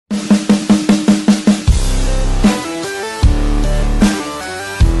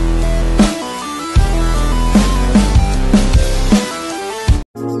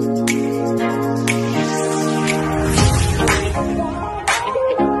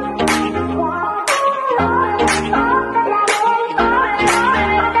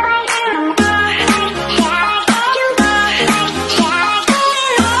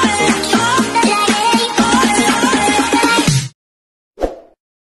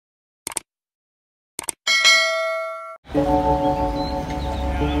Feels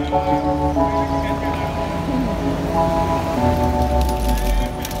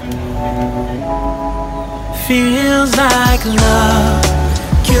like love.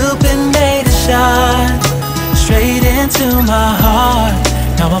 Cupid made a shot straight into my heart.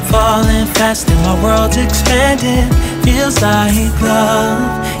 Now I'm falling fast and my world's expanding. Feels like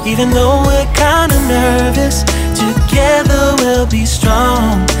love. Even though we're kinda nervous, together we'll be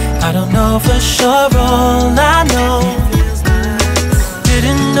strong. I don't know for sure, all I know.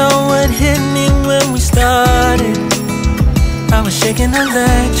 Didn't know what hit me when we started. I was shaking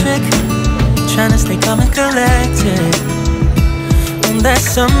electric, trying to stay calm and collected. On that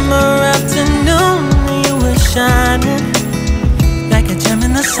summer afternoon, you were shining like a gem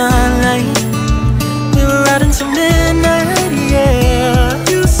in the sunlight. We were out until midnight, yeah.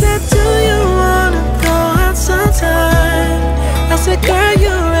 You said, do you wanna go out sometime? I said, girl,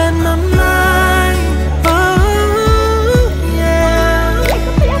 you read my mind. Oh, yeah.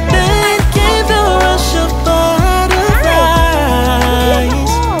 Then came the rush of butterflies,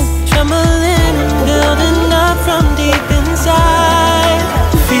 trembling and building up from deep inside.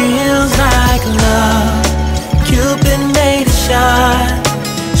 Feels like love. Cupid made a shot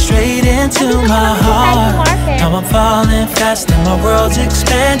straight into my heart. Now I'm falling fast and my world's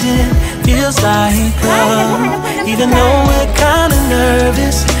expanding. Feels like love. Even though we're kinda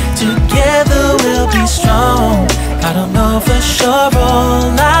nervous, together we'll be strong. I don't know for sure,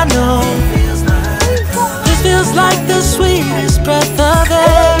 all I know. This feels like the sweetest breath of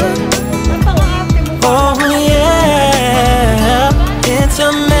air. Oh yeah, it's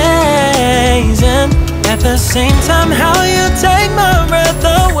amazing. At the same time, how you take my breath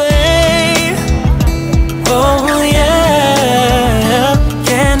away. Oh yeah,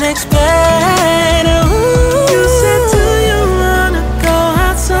 can't explain. Ooh. You said, do you wanna go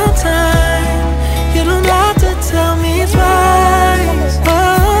out sometime? You don't have to tell me twice.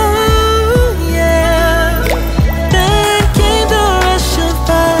 Oh yeah. Then came the rush of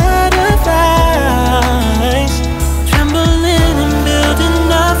butterflies, trembling and building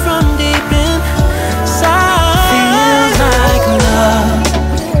up from deep inside. Feels like love.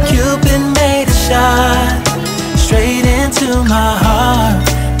 Cupid made a shot straight into my heart.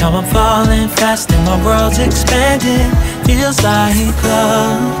 Now I'm falling fast and my world's expanding. Feels like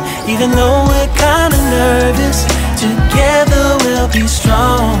love. Even though we're kinda nervous, together we'll be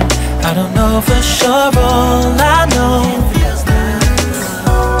strong. I don't know for sure, all I know.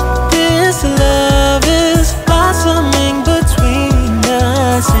 This love is blossoming between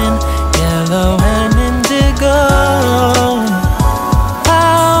us in yellow and indigo.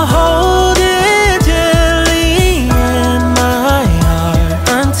 I'll hold it gently in my heart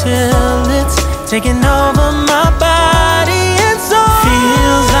until it's taking over my body and soul.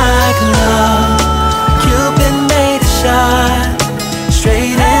 Feels like love. Cupid made a shot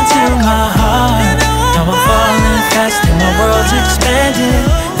straight into my heart. Now I'm falling fast and my world's expanding.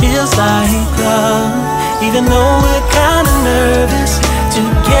 Feels like love. Even though we're kinda nervous,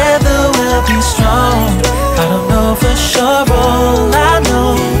 together we'll be strong. I don't know for sure, all I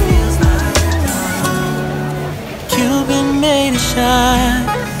know. Cupid made a shot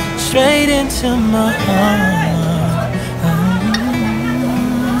straight into my heart.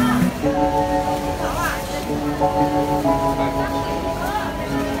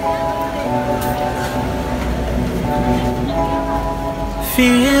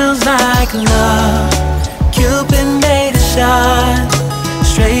 Feels like love. Cupid made a shot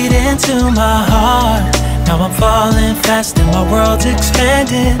straight into my heart. Now I'm falling fast and my world's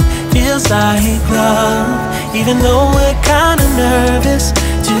expanding. Feels like love. Even though we're kinda nervous,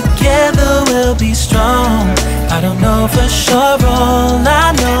 together we'll be strong. I don't know for sure, all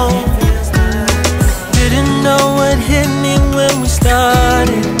I know. Didn't know what hit me when we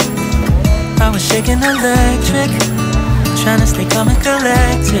started. I was shaking electric, trying to stay calm and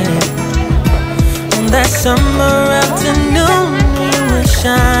collected. On that summer afternoon, you were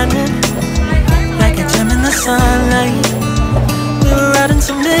shining like a gem in the sunlight. We were out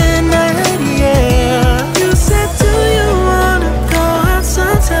until midnight, yeah. You said, do you wanna go out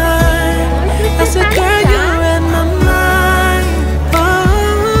sometime? I said, girl, you read my mind. Oh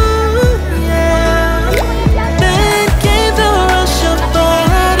yeah. Then came the rush of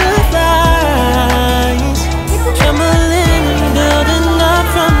butterflies, trembling and building up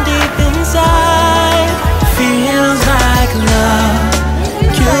from deep inside. Feels like love.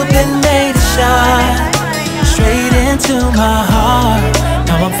 Cupid made a shot straight into my heart.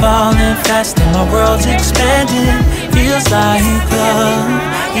 Now I'm falling fast and my world's expanding. Feels like love.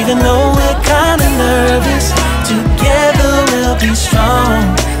 Even though we're kinda nervous, together we'll be strong.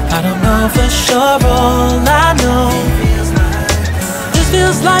 I I don't know for sure, all I know, this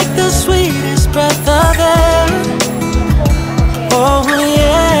feels like the sweetest breath of air. Oh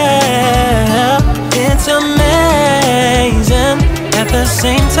yeah, it's amazing. At the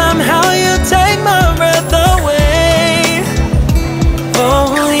same time, how you take my breath away.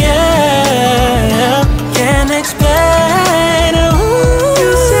 Oh yeah, can't explain. Ooh.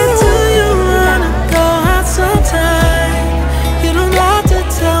 You said, do you wanna go out sometime? You don't have to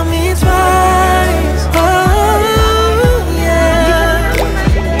tell me twice. Oh yeah.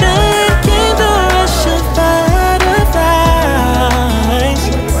 Then came the rush of butterflies,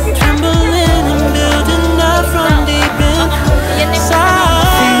 trembling and building up from deep inside.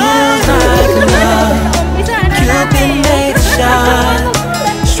 Feels like love. Cupid made a shot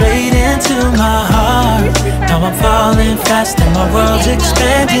straight into my heart. Now I'm falling fast and my world's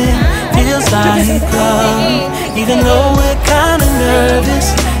expanding. Feels like love. Even though we're kinda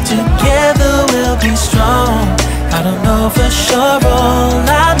nervous, together we'll be strong. I don't know for sure, all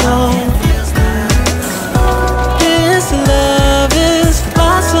I know, this love is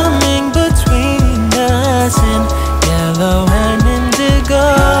blossoming between us in yellow and indigo.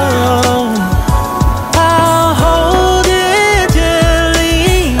 I'll hold it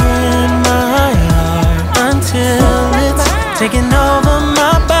gently in my heart until it's taking over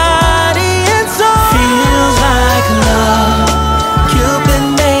my body and soul. Feels like love. Cupid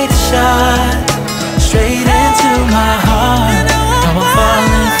made a shot straight into my heart. Now I'm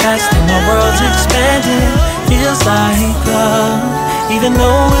falling fast and my world's expanding. Feels like love. Even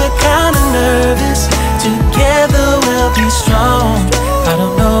though we're kinda nervous, together we'll be strong. I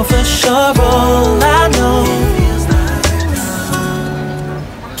don't know for sure, all I know,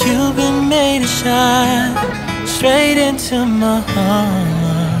 Cupid made a shot straight into my heart.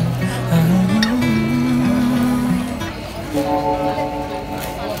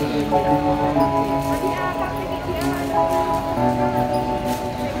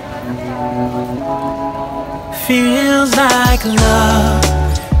 Feels like love.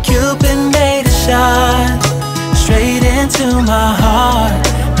 Cupid made a shot straight into my heart.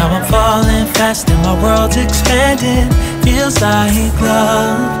 Now I'm falling fast and my world's expanding. Feels like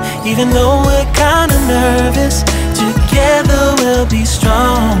love. Even though we're kinda nervous, together we'll be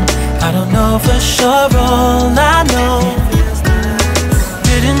strong. I don't know for sure, all I know,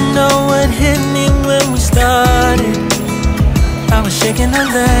 didn't know what hit me when we started. I was shaking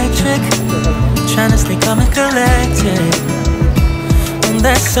electric, trying to stay calm and collected. On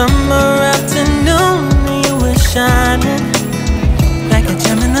that summer afternoon, you were shining like a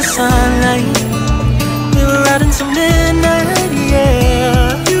gem in the sunlight. We were out until midnight,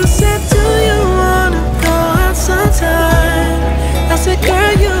 yeah. You said, do you wanna go out sometime? I said,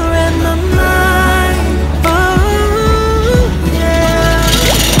 girl, you read my mind. Oh yeah.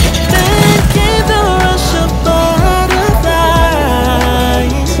 Then came the rush of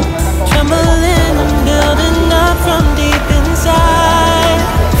butterflies, trembling and building up from deep inside.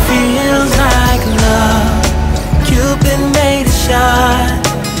 Feels like love. Cupid made a shot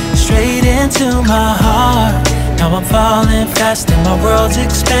straight into my heart. Now I'm falling fast and my world's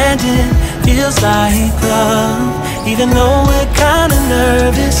expanding. Feels like love. Even though we're kinda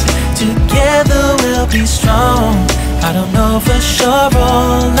nervous, together we'll be strong. I don't know for sure,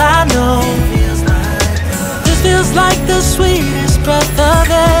 all I know, this feels like the sweetest breath of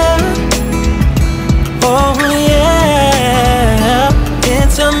air. Oh yeah,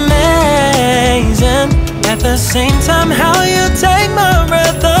 it's amazing. At the same time, how you take my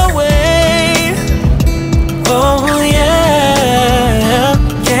breath away. Oh yeah,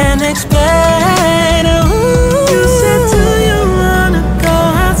 can't explain. Ooh. You said, do you wanna go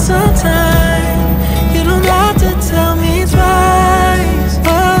out sometime? You don't have to tell me twice.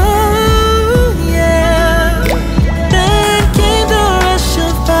 Oh yeah. Then came the rush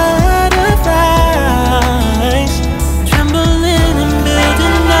of butterflies, trembling and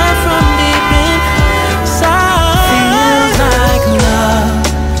building up from deep inside. Feels like love.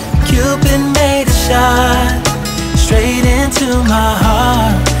 Cupid made a shot straight into my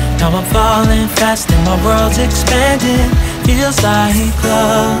heart. Now I'm falling fast and my world's expanding. Feels like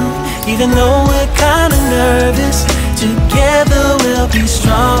love. Even though we're kinda nervous, together we'll be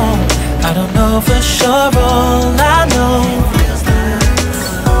strong. I don't know for sure, all I know,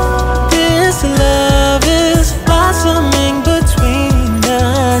 this love is blossoming between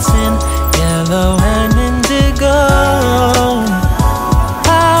us in yellow and indigo.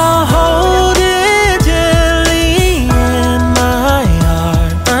 I'll hold it gently in my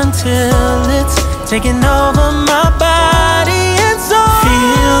heart until it's taking over my body and soul.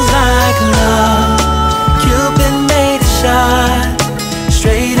 Feels like love. Cupid made a shot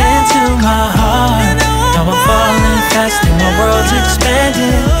straight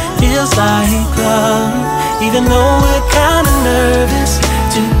Even though we're kinda nervous,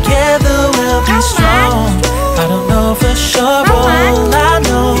 together we'll be strong. I don't know for sure, all I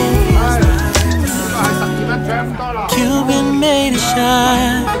know, Cupid made a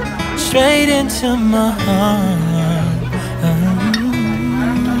shot straight into my heart.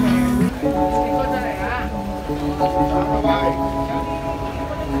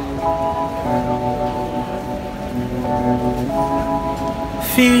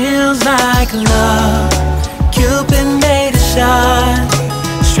 Feels like love. Cupid made a shot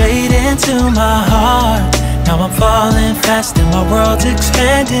straight into my heart. Now I'm falling fast and my world's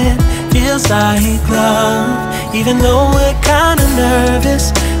expanding. Feels like love. Even though we're kinda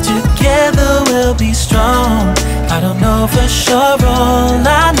nervous, together we'll be strong. I don't know for sure, all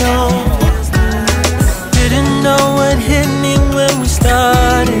I know, didn't know what hit me when we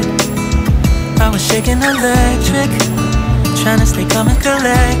started. I was shaking electric, trying to stay calm and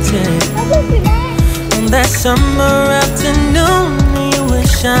collected. On that summer afternoon, you were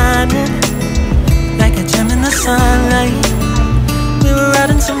shining like a gem in the sunlight. We were out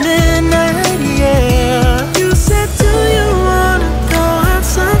until midnight, yeah. You said, do you wanna go out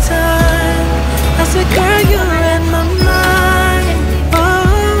sometime? I said, girl, you read my mind. Oh,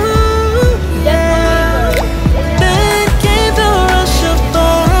 yeah. Then came the rush of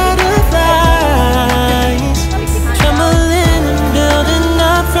butterflies, trembling and building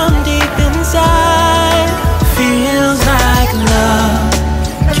up from deep inside. Feels like love.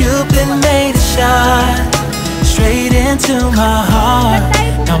 Cupid made a shot straight into my heart.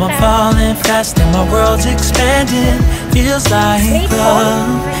 Now I'm falling fast and my world's expanding. Feels like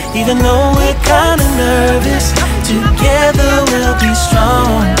love. Even though we're kinda nervous, together we'll be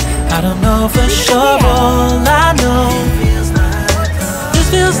strong. I don't know for sure, all I know, this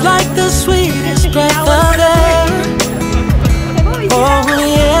feels like the sweetest breath of air. Oh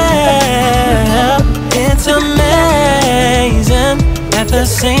yeah, it's amazing. At the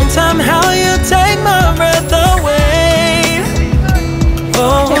same time, how you take my breath away.